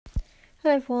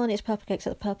Hello everyone, it's Purple Cakes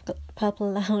at the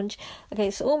Purple Lounge. Okay,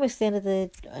 it's almost the end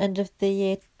of the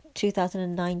year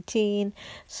 2019.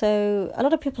 So a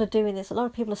lot of people are doing this. A lot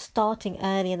of people are starting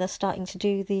early, and they're starting to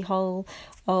do the whole,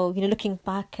 looking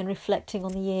back and reflecting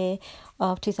on the year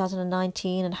of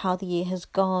 2019 and how the year has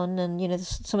gone, and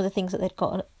some of the things that they've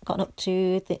gotten up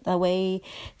to, the way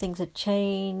things had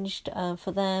changed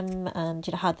for them, and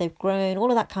how they've grown,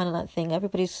 all of that kind of thing.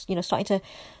 Everybody's starting to,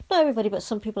 not everybody, but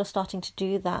some people are starting to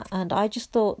do that, and I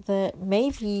just thought that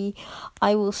maybe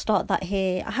I will start that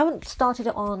here. I haven't started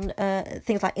it on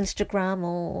things like Instagram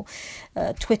or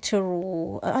Twitter,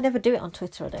 or I never do it on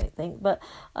Twitter, I don't think, but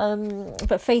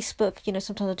Facebook,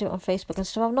 sometimes I do it on Facebook and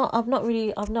stuff. I've not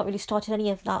really started any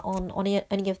of that on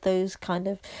any of those kind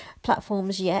of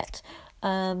platforms yet.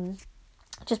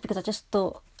 Just because I just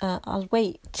thought I'll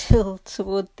wait till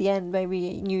toward the end,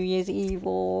 maybe New Year's Eve,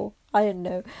 or I don't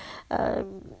know.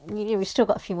 We've still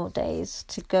got a few more days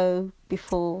to go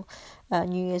before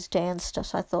New Year's Day and stuff.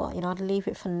 So I thought, I'd leave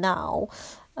it for now.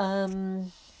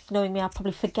 Knowing me, I'll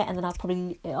probably forget, and then I'll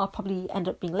probably end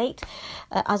up being late,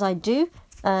 as I do.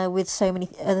 With so many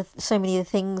other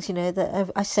things,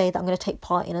 that I say that I'm going to take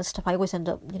part in and stuff. I always end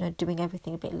up, doing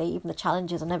everything a bit late. Even the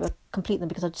challenges, I never complete them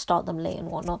because I start them late and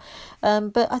whatnot.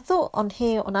 But I thought on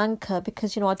Anchor,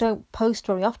 because I don't post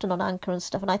very often on Anchor and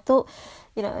stuff, and I thought,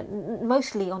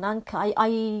 mostly on Anchor,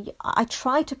 I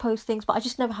try to post things, but I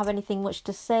just never have anything much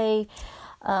to say.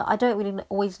 I don't really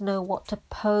always know what to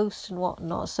post and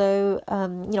whatnot, so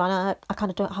and I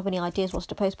kind of don't have any ideas what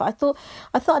to post. But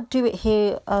I thought I'd do it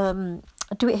here.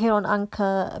 Do it here on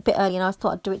Anchor a bit early, and I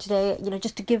thought I'd do it today,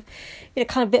 just to give,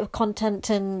 kind of a bit of content,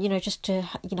 and, just to,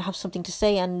 have something to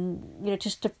say, and,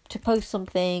 just to post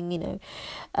something,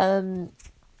 So I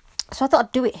thought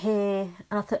I'd do it here,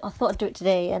 and I thought I'd do it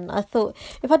today, and I thought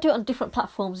if I do it on different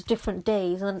platforms, different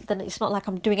days, then it's not like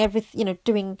I'm doing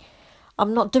everything,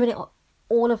 I'm not doing it,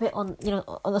 all of it on,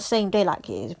 on the same day,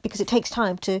 because it takes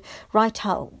time to write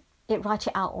it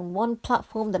out on one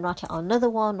platform, then write it on another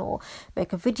one, or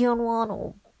make a video on one,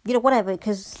 or whatever,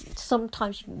 because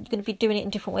sometimes you're going to be doing it in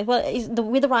different ways. Well,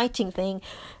 with the writing thing,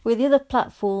 with the other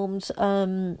platforms,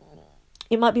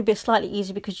 it might be a bit slightly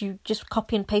easier because you just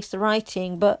copy and paste the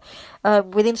writing, but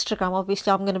with Instagram,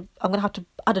 obviously, I'm gonna have to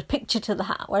add a picture to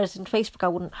that, whereas in Facebook I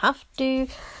wouldn't have to.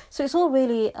 So it's all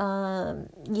really so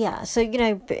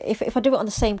if I do it on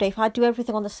the same day, if I do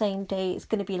everything on the same day, it's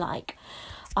going to be like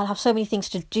I'll have so many things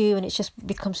to do, and it just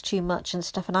becomes too much and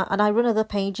stuff. And I run other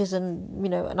pages, and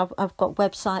and I've got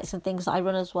websites and things that I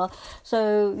run as well.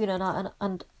 So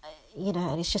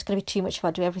and it's just going to be too much if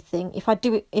I do everything. If I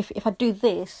do one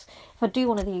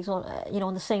of these on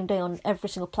on the same day on every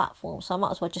single platform, so I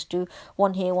might as well just do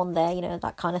one here, one there,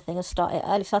 that kind of thing, and start it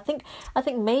early. So I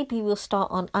think maybe we'll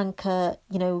start on Anchor,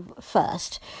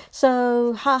 first.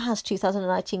 So how has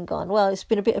 2019 gone? Well, it's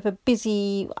been a bit of a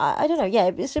busy, I don't know,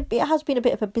 it has been a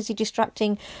bit of a busy,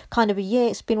 distracting kind of a year.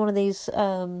 It's been one of these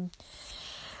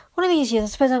years. I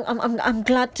suppose I'm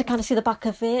glad to kind of see the back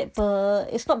of it,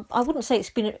 but it's not. I wouldn't say it's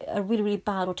been a really, really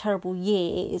bad or terrible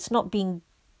year. It's not been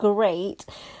great,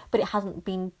 but it hasn't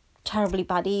been terribly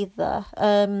bad either.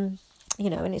 And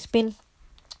it's been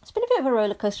a bit of a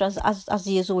roller coaster, as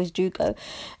years always do go.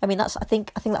 I mean, I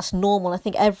think that's normal. I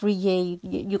think every year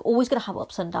you're always going to have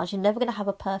ups and downs. You're never going to have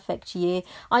a perfect year.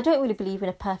 I don't really believe in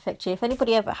a perfect year. If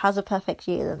anybody ever has a perfect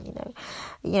year, then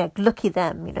lucky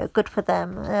them. Good for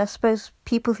them. I suppose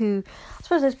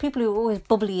there's people who are always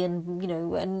bubbly and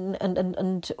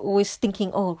and always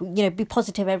thinking, be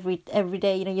positive every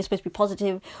day. You're supposed to be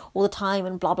positive all the time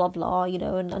and blah blah blah.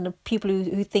 And the people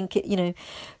who think it,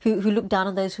 who look down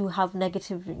on those who have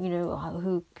negative,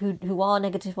 who are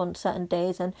negative on certain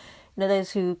days, and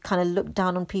those who kind of look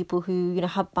down on people who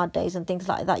have bad days and things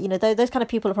like that. Those kind of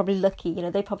people are probably lucky.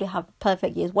 They probably have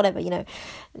perfect years, whatever.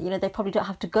 They probably don't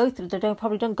have to go through. They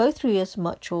don't go through as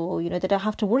much, or they don't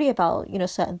have to worry about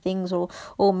certain things, or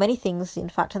many things. In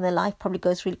fact, in their life probably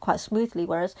goes really quite smoothly.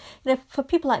 Whereas for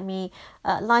people like me,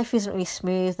 life isn't really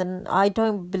smooth, and I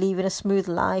don't believe in a smooth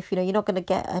life. You're not going to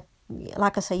get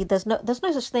like I say, there's no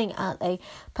such thing as a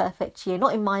perfect year.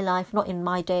 Not in my life, not in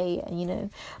my day.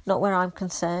 Not where I'm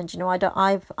concerned.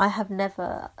 I have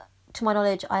never, to my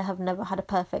knowledge, I have never had a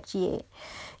perfect year.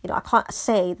 I can't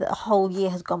say that a whole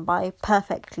year has gone by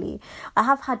perfectly. I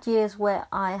have had years where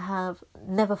I have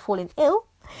never fallen ill.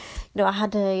 I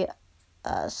had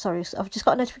sorry, I've just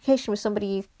got a notification with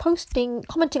somebody commenting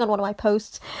on one of my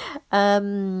posts.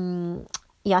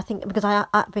 I think because I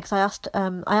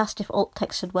asked if alt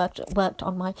text had worked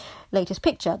on my latest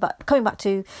picture. But coming back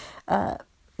to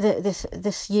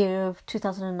this year of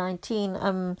 2019,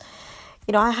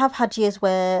 I have had years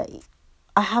where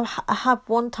I have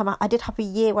one time I did have a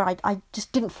year where I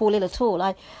just didn't fall ill at all.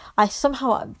 I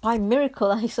somehow, by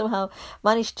miracle, I somehow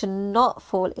managed to not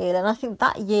fall ill, and I think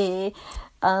that year,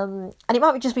 and it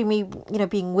might just be me,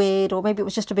 being weird, or maybe it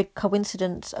was just a big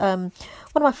coincidence. One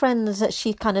of my friends,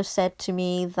 she kind of said to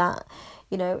me that,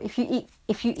 if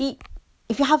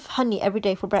you have honey every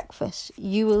day for breakfast,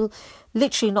 you will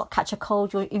literally not catch a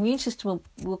cold. Your immune system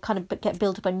will kind of get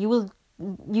built up, and you will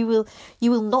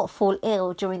not fall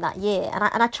ill during that year.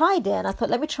 And I tried it, and I thought,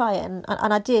 let me try it, and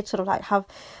I did sort of like have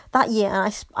that year,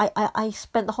 and I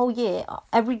spent the whole year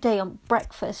every day on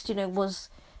breakfast, was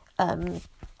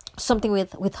something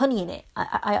with honey in it.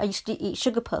 I used to eat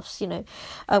sugar puffs,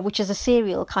 which is a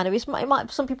cereal kind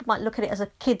of. Some people might look at it as a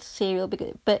kid's cereal, but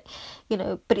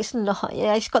it's not.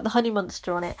 Yeah, it's got the honey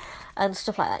monster on it and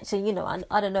stuff like that. So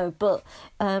I don't know, but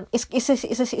it's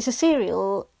a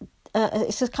cereal.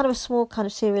 It's a kind of a small kind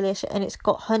of cerealish, and it's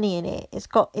got honey in it. It's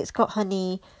got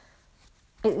honey.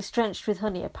 It's drenched with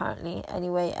honey, apparently.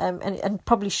 Anyway, and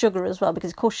probably sugar as well,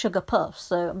 because it's called sugar puffs.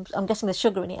 So I'm guessing there's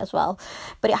sugar in it as well.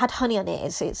 But it had honey on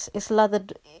it. It's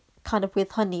lathered kind of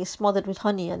with honey, smothered with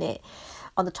honey on it,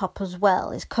 on the top as well.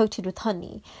 It's coated with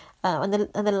honey, and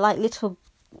they're like little.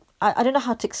 I don't know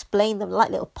how to explain them. They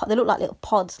look like little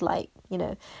pods, like they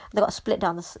got a split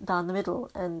down the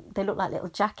middle, and they look like little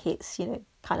jackets,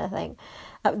 kind of thing.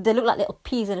 They look like little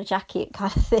peas in a jacket,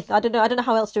 kind of thing. I don't know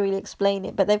how else to really explain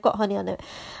it, but they've got honey on it,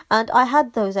 and I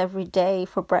had those every day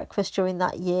for breakfast during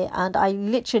that year. And I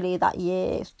literally that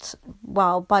year,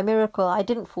 wow, by miracle, I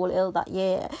didn't fall ill that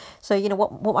year. So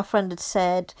what my friend had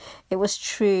said, it was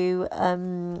true.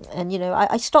 And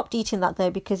I stopped eating that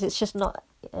though, because it's just not.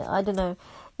 I don't know.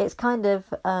 It's kind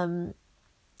of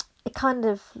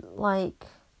like,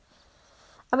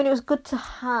 I mean, it was good to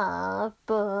have,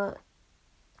 but it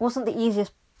wasn't the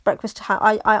easiest breakfast to have.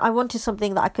 I wanted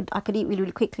something that I could eat really,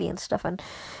 really quickly and stuff, and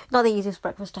not the easiest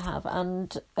breakfast to have,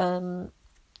 and not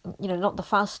the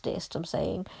fastest, I'm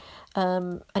saying,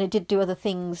 and it did do other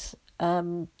things.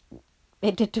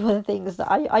 It did do other things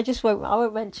that I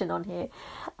won't mention on here.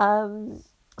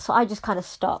 So I just kind of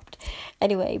stopped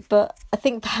anyway. But I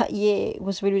think that year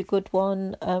was a really good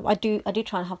one. I do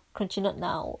try and have crunchy nut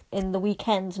now in the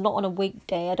weekends, not on a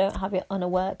weekday. I don't have it on a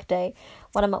work day.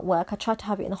 When I'm at work, I try to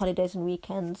have it in the holidays and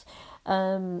weekends.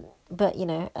 But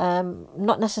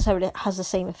not necessarily has the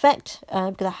same effect,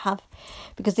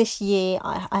 because this year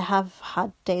I have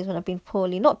had days when I've been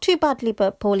poorly, not too badly,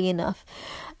 but poorly enough.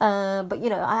 But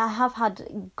I have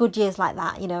had good years like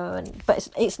that, but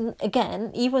it's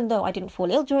again, even though I didn't fall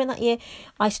ill during that year,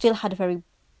 I still had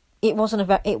it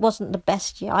wasn't the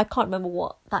best year. I can't remember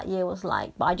what that year was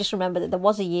like, but I just remember that there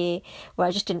was a year where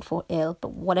I just didn't fall ill,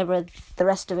 but whatever the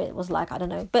rest of it was like, I don't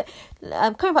know. But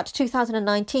coming back to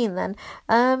 2019 then,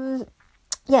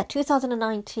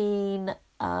 2019,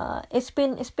 it's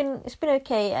been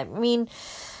okay. I mean,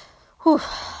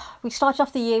 we started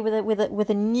off the year with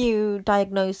a new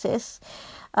diagnosis.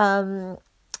 I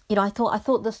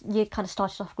thought this year kind of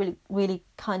started off really, really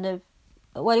kind of.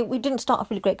 Well, we didn't start off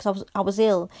really great because I was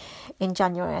ill in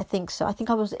January, I think so. I think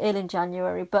I was ill in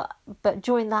January, but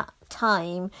during that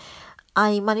time,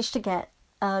 I managed to get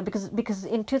because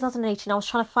in 2018 I was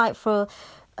trying to fight for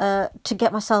to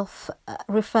get myself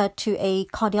referred to a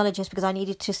cardiologist, because I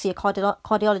needed to see a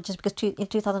cardiologist, because in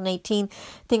 2018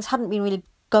 things hadn't been really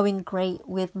going great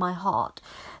with my heart,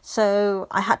 so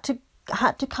I had to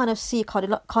kind of see a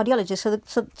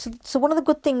cardiologist. So one of the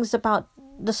good things about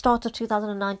the start of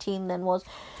 2019 then was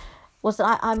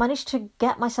that I managed to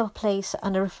get myself a place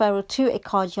and a referral to a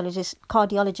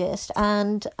cardiologist,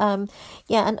 and and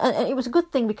it was a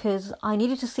good thing, because I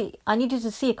needed to see a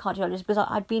cardiologist, because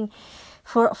I'd been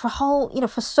for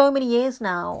so many years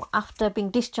now, after being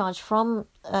discharged from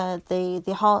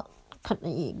the heart,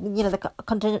 the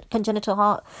congenital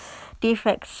heart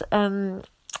defects,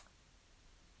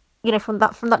 from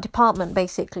that department,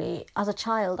 basically. As a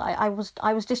child, I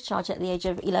was discharged at the age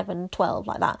of 11, 12,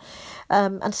 like that,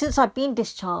 and since I've been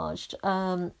discharged,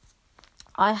 I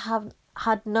have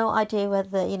had no idea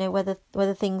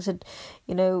whether things had,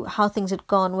 how things had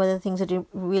gone, whether things had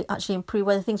really actually improved,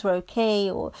 whether things were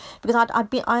okay, or because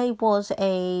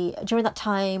during that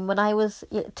time when I was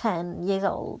 10 years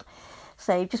old,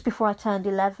 so just before I turned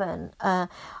 11,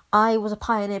 I was a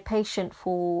pioneer patient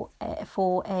for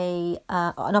an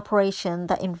operation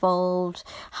that involved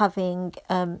having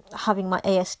my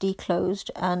ASD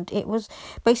closed, and it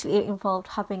involved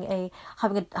having a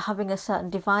certain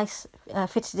device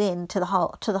fitted in to the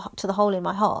heart, to the hole in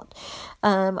my heart,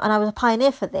 and I was a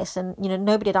pioneer for this, and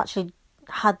nobody had actually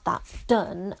had that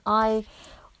done.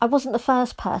 I wasn't the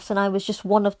first person. I was just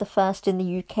one of the first in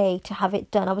the UK to have it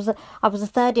done. I was the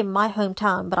third in my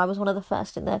hometown, but I was one of the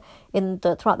first in the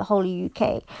throughout the whole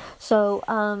UK. So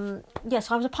so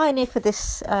I was a pioneer for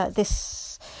this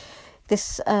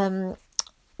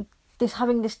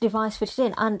having this device fitted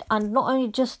in, and not only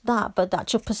just that, but the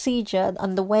actual procedure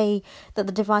and the way that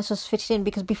the device was fitted in,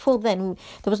 because before then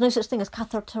there was no such thing as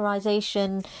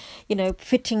catheterization,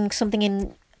 fitting something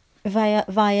in via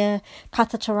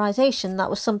catheterization. That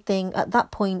was something at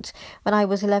that point when I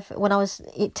was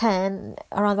 10,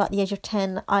 around about the age of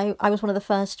 10, I was one of the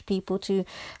first people to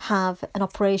have an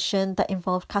operation that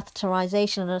involved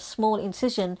catheterization and a small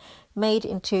incision made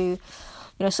into,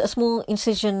 a small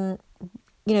incision,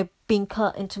 being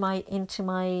cut into my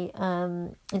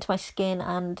skin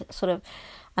and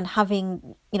and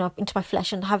having, into my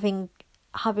flesh, and having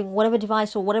whatever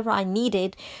device or whatever I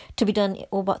needed to be done,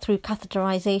 all but through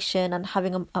catheterization, and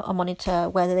having a monitor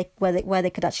where they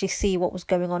could actually see what was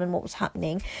going on and what was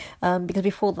happening, because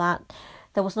before that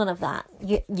there was none of that.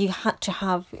 You had to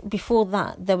have, before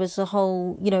that there was a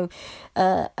whole,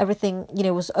 everything,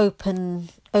 was open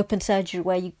surgery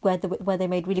where they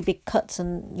made really big cuts,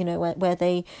 and where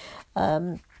they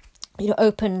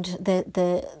opened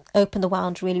the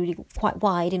wound really, really quite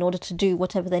wide in order to do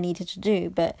whatever they needed to do.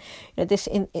 But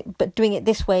but doing it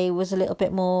this way was a little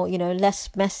bit more, less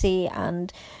messy,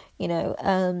 and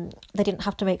they didn't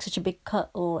have to make such a big cut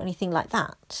or anything like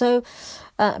that. So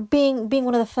being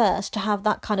one of the first to have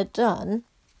that kind of done,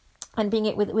 and being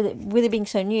it with it being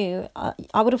so new,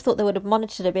 I would have thought they would have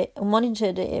monitored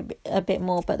it a bit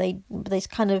more, but they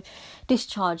kind of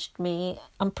discharged me,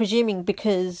 I'm presuming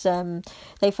because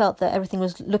they felt that everything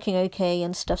was looking okay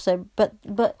and stuff. So but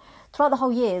throughout the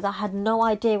whole years I had no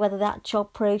idea whether that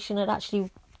operation had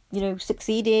actually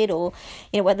succeeded, or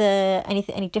whether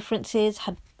any differences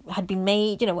had been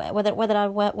made,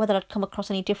 whether I'd come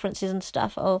across any differences and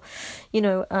stuff, or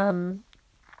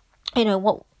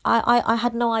what I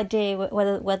had no idea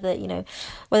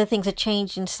whether things had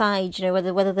changed inside,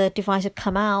 whether the device had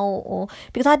come out, or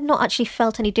because I'd not actually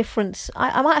felt any difference.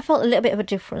 I might have felt a little bit of a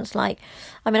difference, I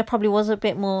probably was a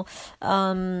bit more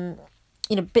a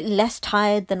bit less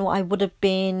tired than what I would have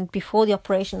been before the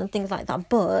operation and things like that,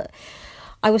 but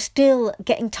I was still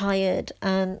getting tired,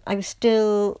 and I was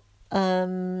still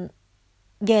there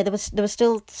were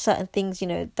still certain things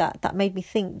that made me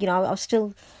think, I was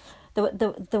still, there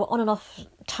were on and off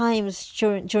times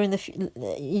during the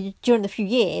few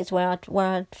years where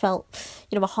I felt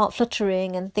my heart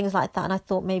fluttering and things like that, and I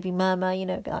thought maybe murmur,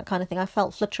 that kind of thing. I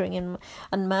felt fluttering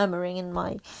and murmuring in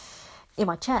my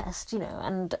chest,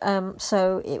 and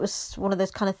so it was one of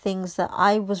those kind of things that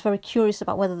I was very curious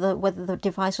about, whether the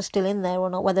device was still in there or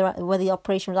not, whether the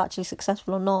operation was actually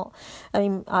successful or not.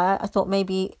 I thought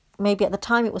maybe at the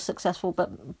time it was successful,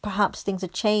 but perhaps things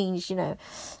had changed, and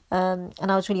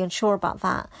I was really unsure about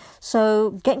that.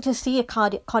 So getting to see a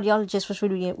cardiologist was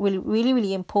really, really, really,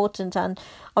 really important, and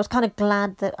I was kind of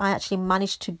glad that I actually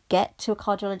managed to get to a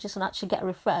cardiologist and actually get a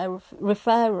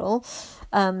referral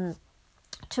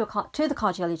to the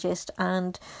cardiologist,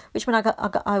 and which when I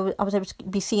was able to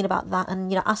be seen about that,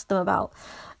 and ask them about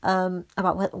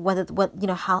whether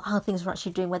how things were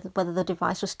actually doing, whether the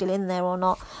device was still in there or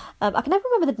not. I can never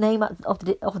remember the name of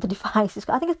the device.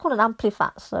 I think it's called an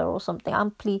Amplifatzer or something,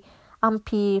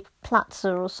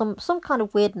 Ampliplatzer or some kind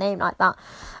of weird name like that.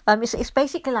 It's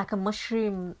basically like a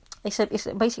mushroom. It's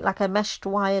basically like a meshed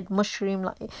wired mushroom.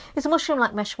 It's a mushroom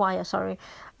like mesh wire. Sorry.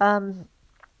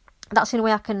 That's the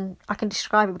only way I can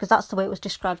describe it, because that's the way it was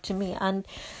described to me. And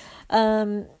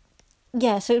so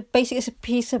basically it's a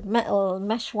piece of metal,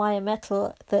 mesh wire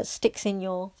metal, that sticks in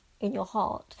your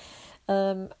heart.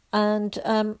 And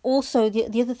also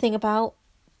the other thing about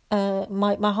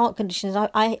my heart condition is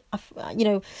I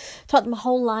throughout my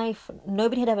whole life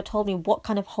nobody had ever told me what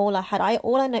kind of hole I had.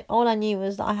 All I knew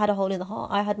was that I had a hole in the heart.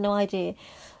 I had no idea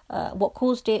what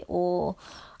caused it, or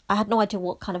I had no idea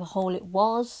what kind of a hole it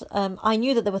was. I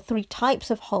knew that there were 3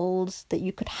 types of holes that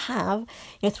you could have,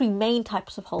 3 main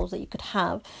types of holes that you could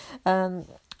have.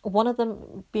 One of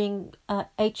them being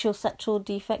atrial septal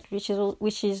defect, which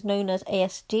is known as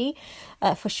ASD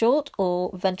for short,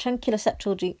 or ventricular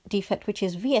septal defect, which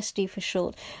is VSD for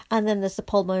short. And then there's the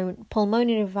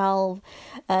pulmonary valve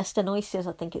stenosis,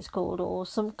 I think it's called, or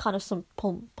some kind of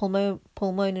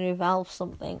pulmonary valve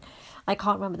something. I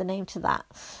can't remember the name to that.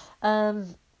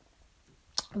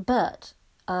 But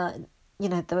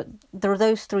there are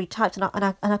those three types, and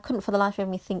I couldn't for the life of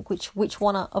me think which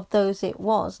one of those it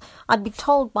was. I'd been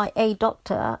told by a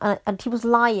doctor, and he was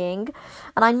lying,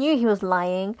 and I knew he was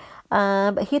lying.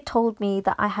 But he told me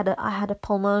that I had a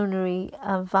pulmonary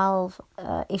valve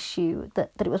issue,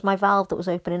 that it was my valve that was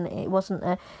open, and it wasn't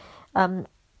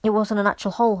an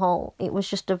actual hole. It was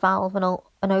just a valve,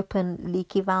 an open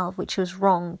leaky valve, which was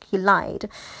wrong. He lied.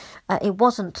 It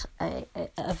wasn't a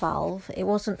valve. It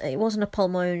wasn't a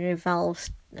pulmonary valve.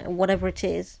 Whatever it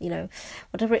is,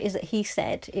 whatever it is that he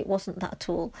said, it wasn't that at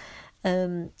all,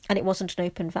 and it wasn't an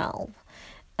open valve.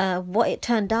 What it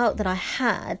turned out that I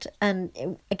had,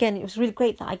 and again, it was really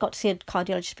great that I got to see a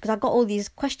cardiologist, because I got all these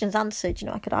questions answered.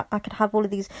 I could have all of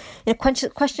these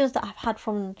questions that I've had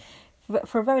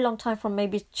for a very long time, from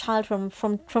maybe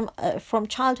from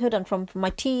childhood and from my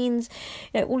teens.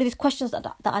 All of these questions that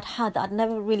I'd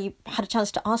never really had a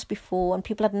chance to ask before, and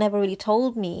people had never really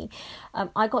told me.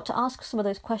 I got to ask some of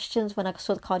those questions when I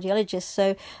saw the cardiologist.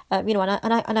 So and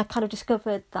I kind of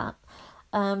discovered that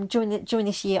during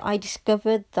this year, I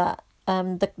discovered that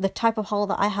the type of hole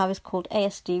that I have is called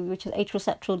ASD, which is atrial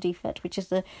septal defect, which is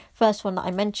the first one that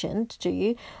I mentioned to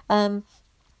you.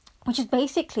 Which is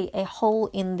basically a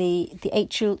hole in the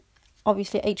atrial,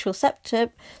 obviously atrial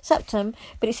septum,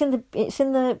 but it's an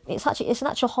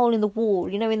actual hole in the wall,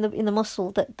 in the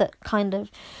muscle that kind of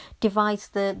divides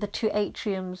the two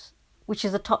atriums, which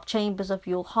is the top chambers of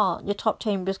your heart. Your top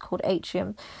chamber is called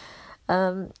atrium.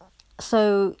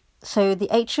 So the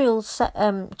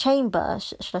atrial chamber,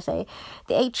 should I say,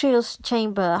 the atrial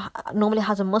chamber normally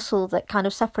has a muscle that kind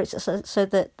of separates it, so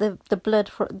that the blood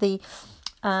for the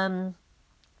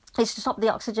it's to stop the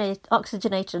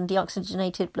oxygenated and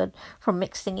deoxygenated blood from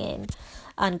mixing in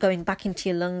and going back into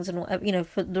your lungs, and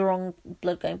for the wrong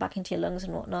blood going back into your lungs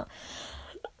and whatnot.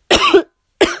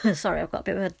 Sorry, I've got a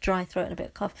bit of a dry throat and a bit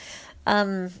of cough.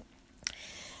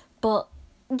 But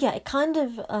yeah, it kind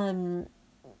of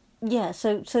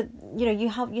so you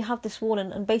have this wall,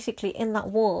 and basically in that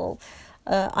wall,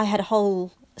 I had a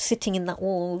hole sitting in that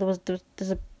wall. There was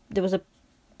a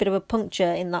bit of a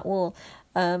puncture in that wall.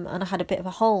 And I had a bit of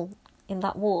a hole in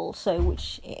that wall,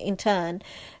 which in turn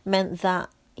meant that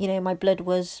my blood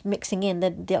was mixing in,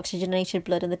 the oxygenated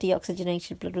blood and the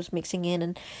deoxygenated blood was mixing in,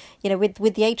 and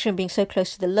with the atrium being so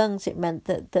close to the lungs, it meant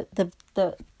that the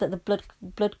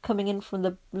blood coming in from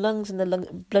the lungs and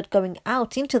the blood going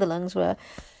out into the lungs were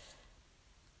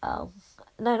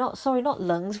not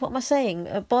lungs. What am I saying?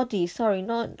 Body. Sorry,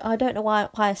 I don't know why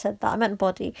I said that. I meant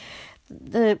body.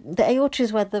 The aorta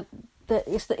is where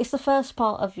it's the first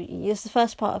part of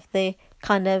the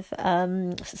kind of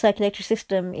circulatory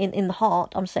system in the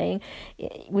heart. I'm saying,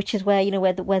 which is where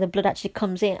where the blood actually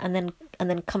comes in and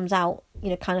then comes out,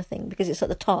 kind of thing, because it's at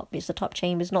the top. It's the top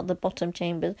chambers, not the bottom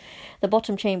chambers. The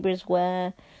bottom chamber is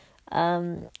where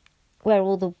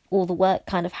all the work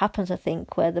kind of happens. I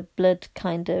think where the blood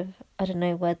kind of, I don't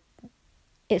know, where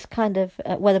it's kind of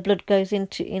where the blood goes in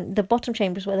the bottom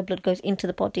chamber is where the blood goes into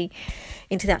the body,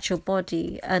 into the actual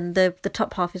body, and the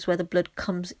top half is where the blood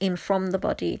comes in from the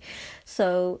body.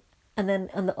 So, and then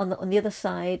on the other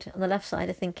side, on the left side,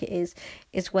 I think it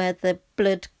is where the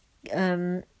blood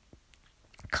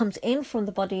comes in from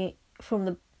the body, from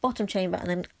the bottom chamber, and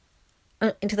then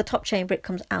into the top chamber. It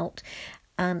comes out,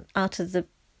 and out of the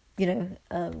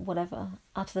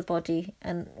out of the body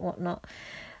and whatnot.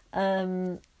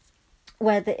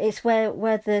 Where the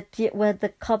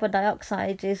carbon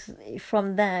dioxide is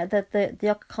from there, that the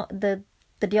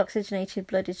deoxygenated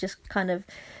blood is just kind of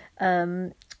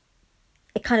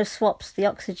it kind of swaps the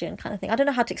oxygen, kind of thing. I don't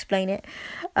know how to explain it.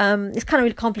 It's kind of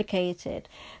really complicated,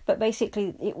 but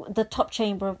basically the top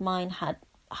chamber of mine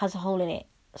has a hole in it,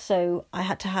 so I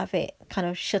had to have it kind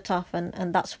of shut off, and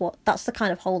that's the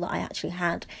kind of hole that I actually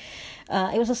had.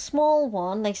 It was a small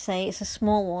one. They say it's a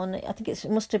small one. I think it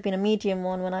must have been a medium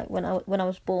one when I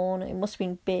was born. It must have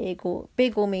been big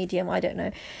or medium. I don't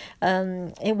know.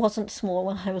 It wasn't small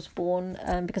when I was born,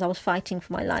 because I was fighting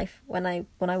for my life when I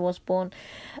was born.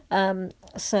 And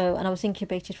I was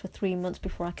incubated for 3 months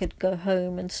before I could go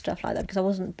home and stuff like that, because I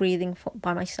wasn't breathing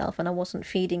by myself and I wasn't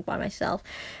feeding by myself,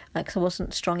 because I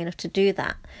wasn't strong enough to do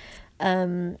that.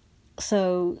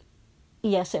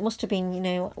 Yes, it must have been,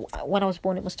 when I was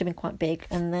born, it must have been quite big,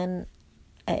 and then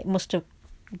it must have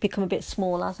become a bit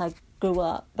small as I grew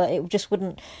up, but it just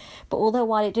wouldn't. But although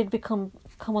while it did come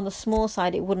on the small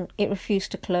side, it refused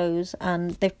to close,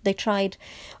 and they tried.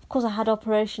 Of course, I had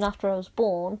operation after I was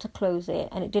born to close it,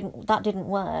 and that didn't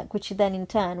work. Which then in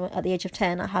turn, at the age of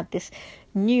 10, I had this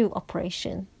new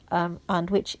operation,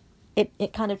 and which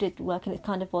it kind of did work, and it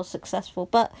kind of was successful.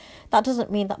 But that doesn't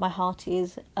mean that my heart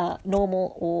is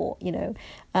normal, or,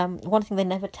 one thing they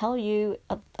never tell you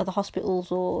at the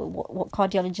hospitals, or what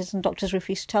cardiologists and doctors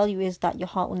refuse to tell you, is that your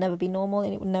heart will never be normal,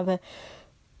 and it will never,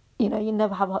 you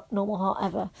never have a normal heart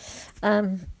ever.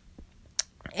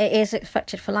 It is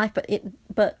expected for life,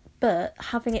 but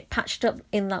having it patched up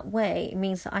in that way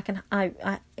means that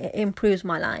it improves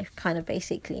my life, kind of,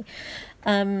 basically.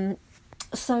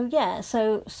 So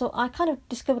I kind of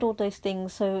discovered all those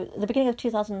things. So the beginning of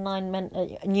 2009 meant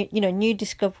new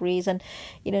discoveries, and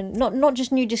not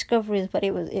just new discoveries, but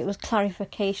it was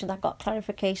clarifications. I got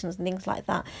clarifications and things like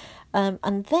that.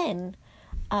 And then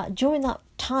during that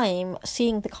time,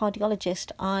 seeing the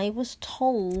cardiologist, I was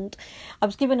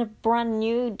given a brand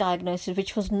new diagnosis,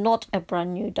 which was not a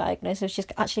brand new diagnosis. It was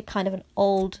just actually kind of an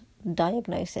old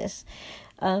diagnosis.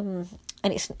 And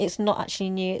it's not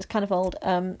actually new, it's kind of old,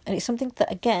 and it's something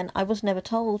that, again, I was never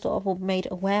told of or made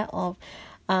aware of,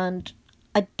 and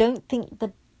I don't think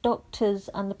the doctors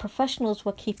and the professionals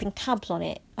were keeping tabs on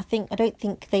it. I don't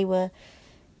think the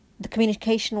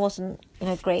communication wasn't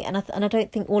great, and I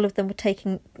don't think all of them were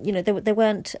taking, they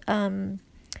weren't,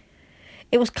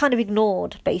 it was kind of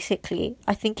ignored, basically.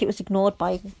 I think it was ignored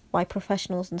by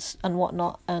professionals and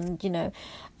whatnot, and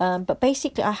but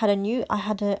basically I had a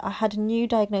new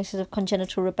diagnosis of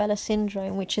congenital rubella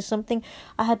syndrome, which is something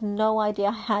I had no idea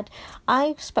I had.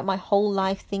 I spent my whole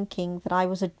life thinking that I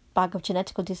was a bag of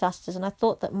genetical disasters, and I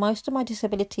thought that most of my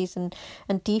disabilities and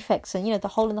defects, and the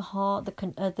hole in the heart,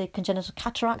 the congenital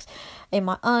cataracts in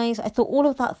my eyes, I thought all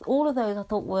of those I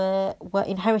thought were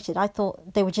inherited. I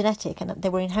thought they were genetic and they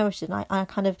were inherited, and I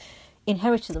kind of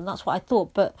inherited them. That's what I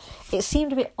thought. But it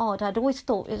seemed a bit odd. I'd always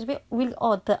thought it was a bit really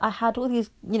odd that I had all these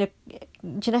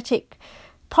genetic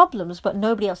problems, but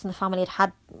nobody else in the family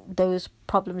had those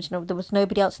problems. There was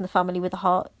nobody else in the family with a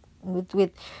heart with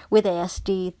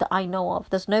ASD that I know of.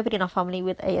 There's nobody in our family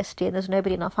with ASD, and there's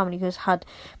nobody in our family who's had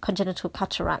congenital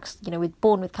cataracts,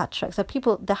 born with cataracts.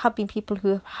 There have been people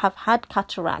who have had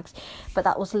cataracts, but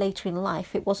that was later in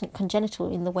life. It wasn't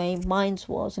congenital in the way mine's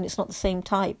was, and it's not the same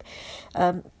type.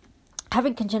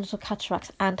 Having congenital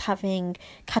cataracts and having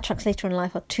cataracts later in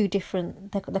life are two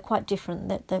different. They're quite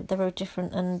different. They're very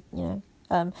different, and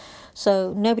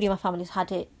so nobody in my family has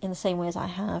had it in the same way as I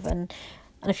have, and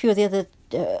a few of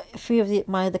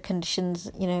my other conditions,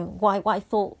 why I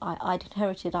thought I'd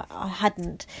inherited, I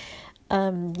hadn't,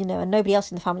 and nobody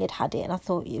else in the family had it, and I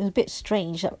thought it was a bit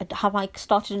strange. Have I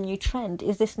started a new trend?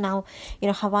 Is this now,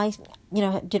 have I,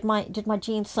 did my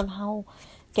genes somehow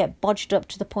get bodged up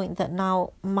to the point that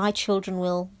now my children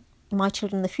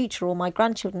in the future, or my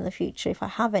grandchildren in the future, if I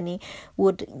have any,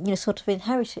 would sort of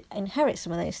inherit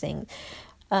some of those things?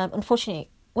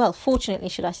 Fortunately,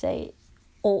 should I say,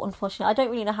 or unfortunately, I don't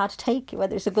really know how to take it,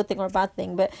 whether it's a good thing or a bad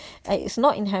thing, but it's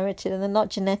not inherited and they're not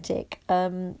genetic.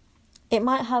 It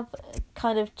might have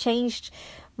kind of changed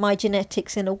my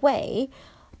genetics in a way,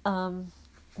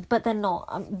 but they're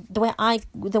not. The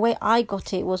way I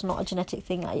got it was not a genetic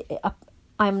thing.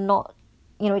 I'm not,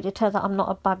 it turns out I'm not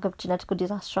a bag of genetical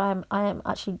disaster. I am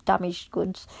actually damaged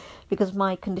goods, because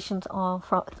my conditions are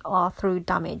through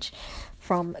damage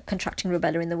from contracting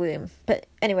rubella in the womb. But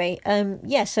anyway,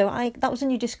 so that was a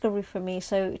new discovery for me.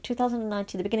 So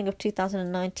 2019, the beginning of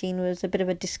 2019 was a bit of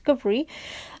a discovery.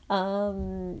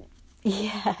 It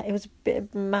was a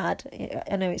bit mad.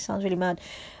 I know it sounds really mad.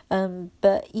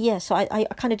 But yeah, so I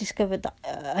kind of discovered that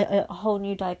a whole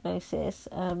new diagnosis,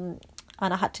 and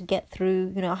I had to get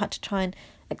through, I had to try and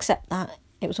accept that.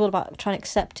 It was all about trying to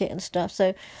accept it and stuff.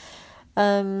 So,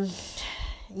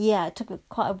 it took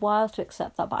quite a while to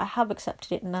accept that, but I have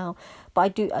accepted it now.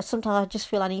 But sometimes I just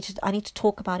feel I need to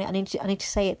talk about it. I need to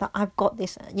say it, that I've got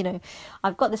this,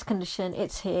 I've got this condition.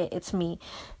 It's here. It's me,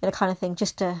 kind of thing.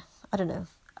 Just to, I don't know.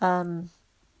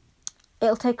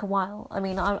 It'll take a while. I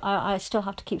mean, I still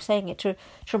have to keep saying it to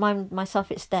remind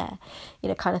myself it's there,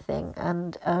 kind of thing.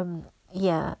 And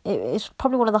it's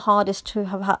probably one of the hardest to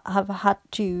have had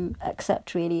to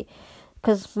accept, really,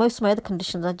 because most of my other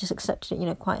conditions I just accepted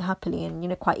it, quite happily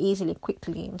and quite easily,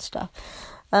 quickly and stuff.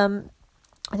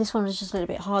 This one was just a little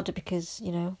bit harder because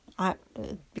I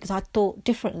thought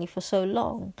differently for so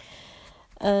long.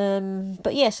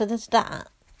 But yeah, so there's that.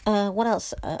 What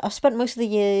else? I've spent most of the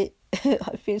year.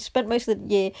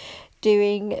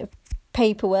 Doing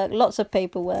paperwork, lots of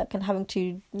paperwork, and having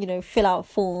to fill out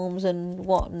forms and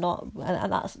whatnot,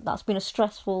 and that's been a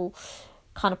stressful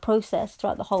kind of process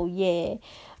throughout the whole year.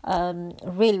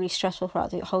 Really, really stressful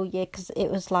throughout the whole year, because it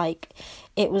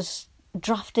was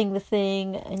drafting the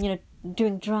thing and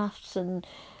doing drafts and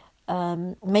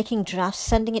making drafts,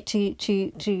 sending it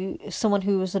to someone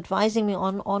who was advising me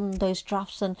on those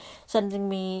drafts, and sending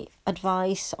me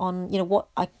advice on what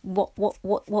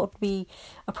would be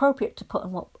appropriate to put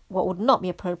and what would not be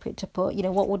appropriate to put,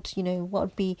 what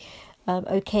would be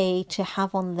okay to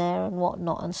have on there and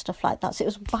whatnot and stuff like that. So it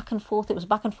was back and forth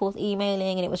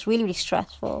emailing, and it was really, really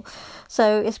stressful.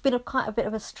 So it's been quite a bit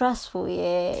of a stressful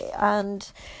year. And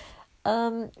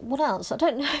what else? I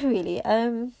don't know really.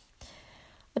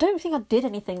 I don't think I did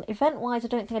anything event-wise. I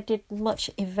don't think I did much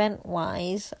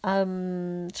event-wise.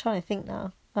 Trying to think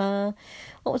now.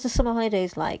 What was the summer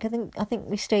holidays like? I think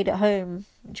we stayed at home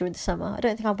during the summer. I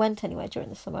don't think I went anywhere during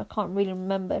the summer. I can't really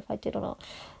remember if I did or not.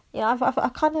 Yeah, I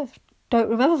kind of don't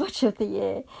remember much of the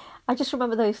year. I just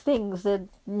remember those things, the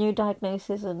new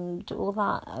diagnosis and all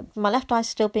that. My left eye's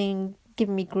still being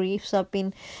giving me grief, so I've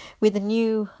been with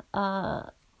new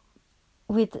I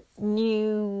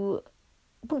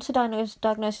wouldn't say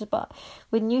diagnosis, but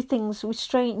with new things,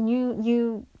 with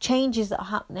new changes that are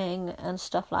happening and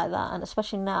stuff like that, and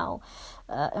especially now,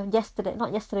 not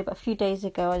yesterday, but a few days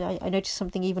ago, I noticed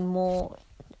something even more,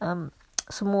 some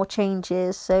more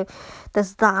changes. So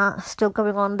there's that still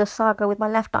going on. The saga with my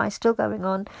left eye still going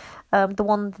on.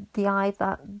 The eye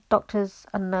that doctors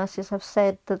and nurses have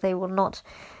said that they will not.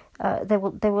 They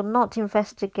will not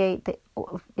investigate,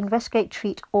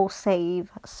 treat or save.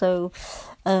 So,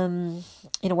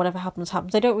 whatever happens.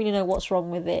 They don't really know what's wrong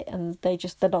with it, and they're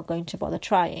not going to bother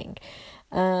trying.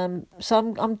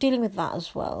 So I'm dealing with that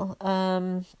as well.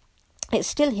 It's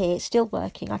still here. It's still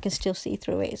working. I can still see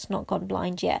through it. It's not gone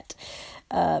blind yet,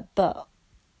 but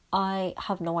I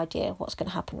have no idea what's going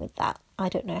to happen with that. I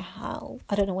don't know how.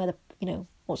 I don't know whether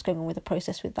what's going on with the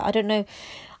process with that. I don't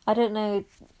know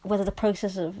whether the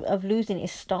process of losing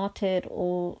is started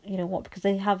or what, because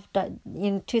they have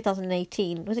in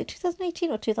 2018, was it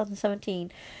 2018 or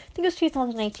 2017? I think it was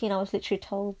 2018. I was literally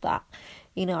told that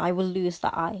I will lose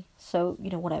that eye, so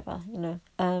whatever.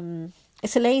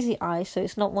 It's a lazy eye, so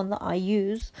it's not one that I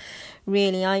use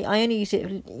really. I only use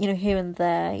it here and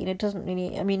there. It doesn't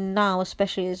really, I mean, now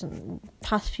especially as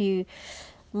past few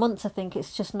months, I think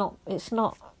it's not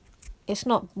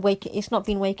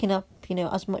been waking up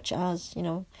as much as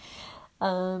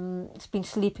it's been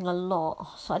sleeping a lot.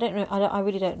 So I don't know. I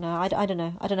really don't know. I don't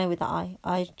know. I don't know with that eye.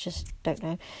 I just don't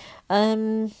know.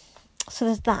 So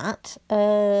there's that.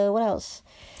 What else?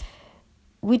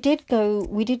 We did go to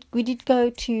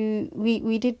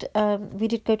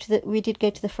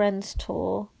the Friends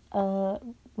tour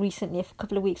recently, a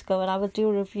couple of weeks ago, and I will do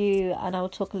a review and I will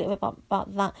talk a little bit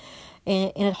about that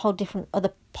in a whole different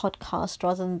other podcast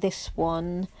rather than this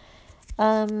one.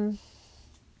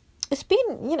 It's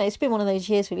been one of those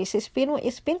years really. So it's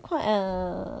been quite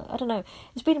I don't know.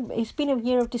 It's been a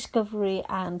year of discovery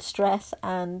and stress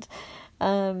and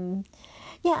and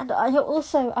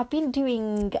I've been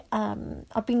doing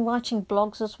I've been writing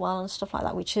blogs as well and stuff like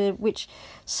that, which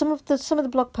some of the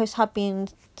blog posts have been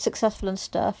successful and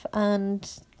stuff, and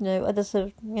others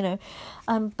have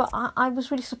but I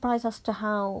was really surprised as to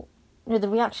how the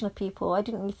reaction of people. I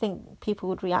didn't really think people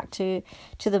would react to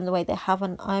them the way they have,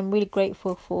 and I'm really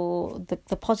grateful for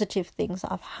the positive things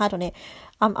that I've had on it.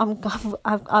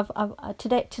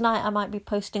 Tonight I might be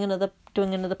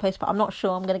doing another post, but I'm not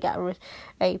sure I'm going to get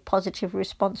a positive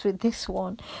response with this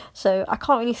one. So I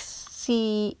can't really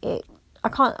see it. I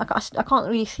can't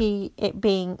really see it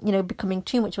being becoming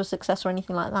too much of a success or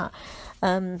anything like that.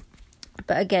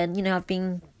 But again, I've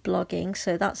been blogging,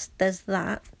 so there's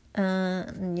that.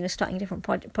 Starting different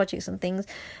projects and things,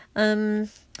 and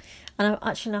I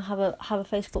actually now have a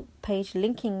Facebook page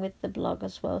linking with the blog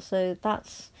as well. So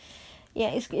that's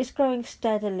it's growing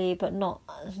steadily, but not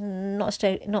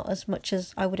as much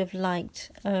as I would have liked.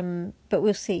 But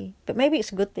we'll see. But maybe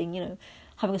it's a good thing,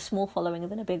 having a small following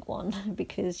than a big one,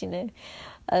 because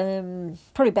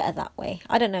probably better that way.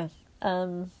 I don't know.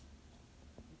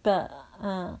 But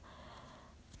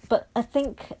I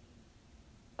think,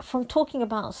 from talking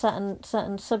about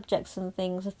certain subjects and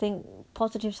things, I think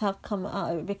positives have come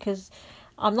out of it, because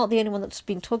I'm not the only one that's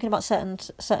been talking about certain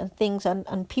things,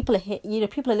 and people are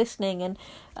people are listening, and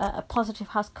a positive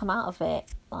has come out of it.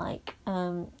 Like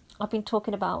I've been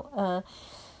talking about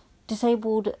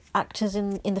disabled actors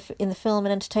in the film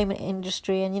and entertainment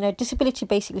industry, and disability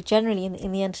basically generally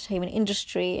in the entertainment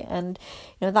industry, and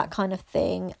that kind of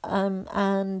thing.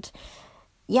 And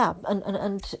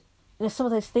some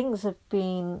of those things have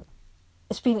been.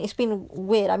 It's been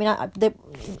weird. I mean, I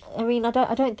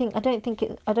don't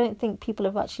think people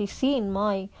have actually seen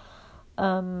my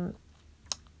my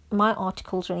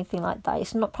articles or anything like that.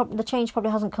 It's not the change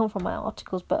probably hasn't come from my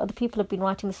articles, but other people have been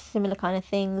writing similar kind of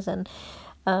things, and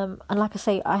And like I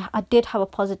say, I did have a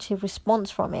positive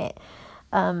response from it.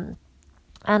 And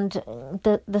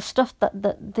the stuff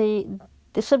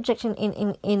the subject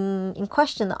in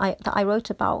question that I wrote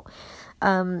about,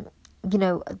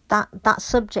 that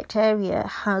subject area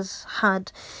has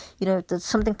had, there's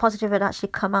something positive had actually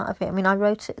come out of it. I mean,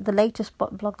 the latest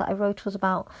blog that I wrote was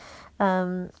about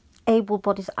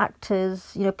able-bodied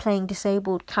actors, playing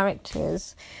disabled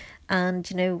characters, and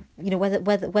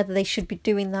whether they should be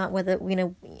doing that, whether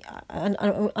and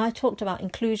I talked about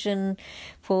inclusion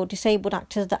for disabled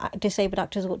actors, that disabled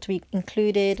actors ought to be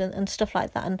included, and stuff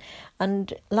like that.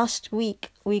 And last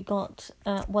week we got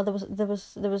there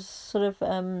was sort of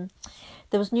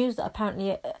there was news that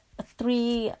apparently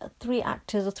three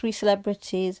actors or three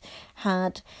celebrities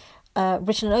had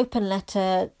written an open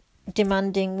letter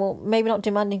demanding, well, maybe not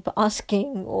demanding, but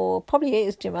asking, or probably it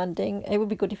is demanding. It would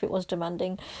be good if it was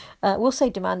demanding. We'll say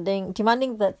demanding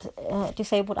that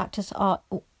disabled actors are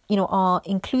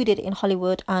included in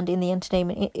Hollywood and in the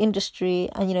entertainment industry,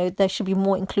 and there should be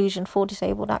more inclusion for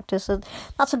disabled actors. So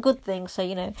that's a good thing. So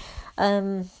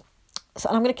so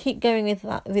I'm going to keep going with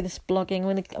that, with this blogging.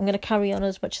 I'm going to carry on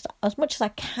as much as I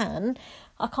can.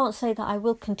 I can't say that I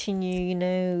will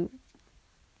continue,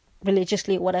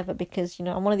 religiously or whatever, because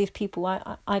I'm one of these people. I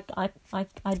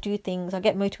do things, I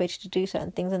get motivated to do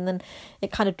certain things, and then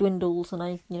it kind of dwindles, and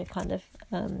I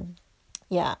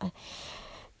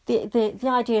the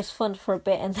idea is fun for a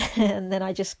bit, and then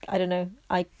I don't know,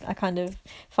 I kind of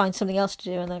find something else to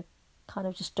do, and I kind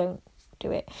of just don't do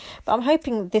it. But I'm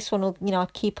hoping this one will, I'll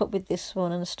keep up with this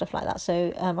one and stuff like that.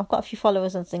 So I've got a few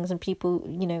followers and things, and people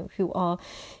who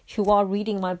are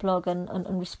reading my blog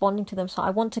and responding to them, so I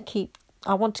want to keep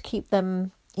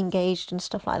them engaged and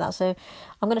stuff like that. So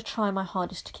I'm going to try my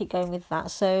hardest to keep going with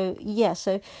that. So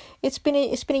so it's been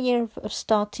a year of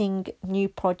starting new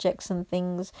projects and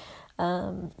things.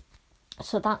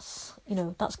 So that's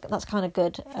that's kind of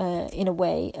good in a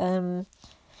way.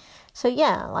 So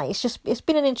it's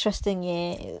been an interesting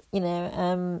year.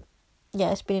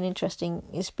 It's been an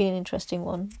interesting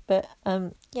one. But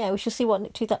we shall see what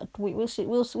we'll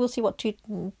see what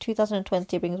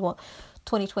 2020 brings, what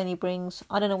 2020 brings.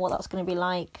 I don't know what that's going to be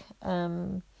like.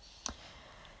 I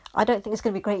don't think it's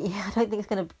going to be great. I don't think it's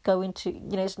going to go into,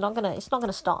 it's not going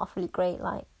to start off really great,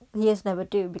 like years never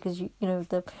do, because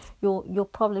you're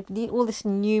probably all this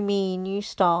new me, new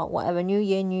start, whatever, new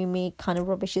year, new me kind of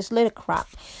rubbish. It's a load of crap.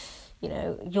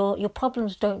 Your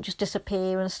problems don't just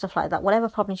disappear and stuff like that. Whatever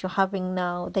problems you're having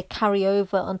now, they carry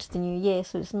over onto the new year.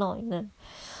 So it's not,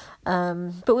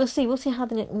 but we'll see how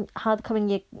the coming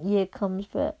year comes.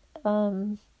 But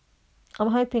I'm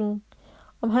hoping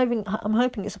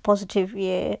it's a positive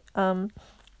year.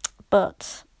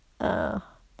 But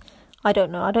I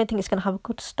don't know. I don't think it's going to have a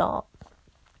good start.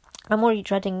 I'm already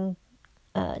dreading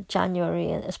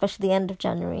January, especially the end of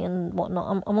January and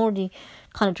whatnot. I'm already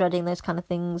kind of dreading those kind of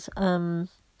things. And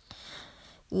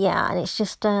it's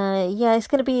just it's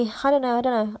going to be, I don't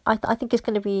know. I think it's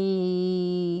going to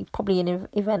be probably an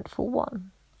eventful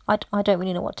one. I don't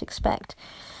really know what to expect.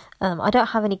 I don't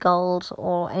have any goals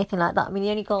or anything like that. I mean, the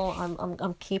only goal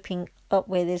I'm keeping up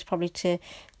with is probably to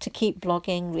keep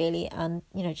blogging, really, and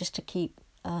just to keep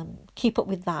up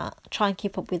with that. Try and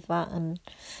keep up with that, and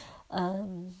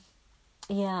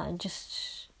and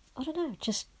just, I don't know,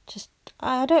 just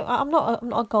I'm not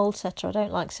a goal setter. I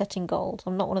don't like setting goals.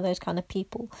 I'm not one of those kind of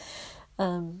people.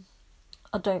 I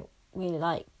don't really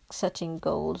like setting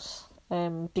goals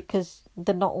because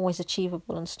they're not always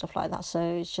achievable and stuff like that. So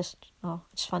it's just, I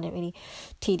just find it really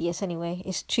tedious anyway.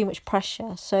 It's too much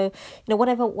pressure. So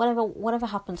whatever happens,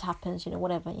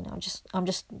 whatever. I'm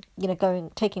just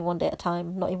taking one day at a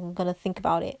time. Not even going to think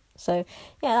about it. So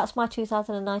that's my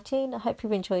 2019. I hope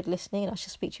you've enjoyed listening, and I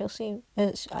shall speak to you all soon.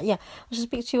 I shall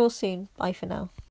speak to you all soon. Bye for now.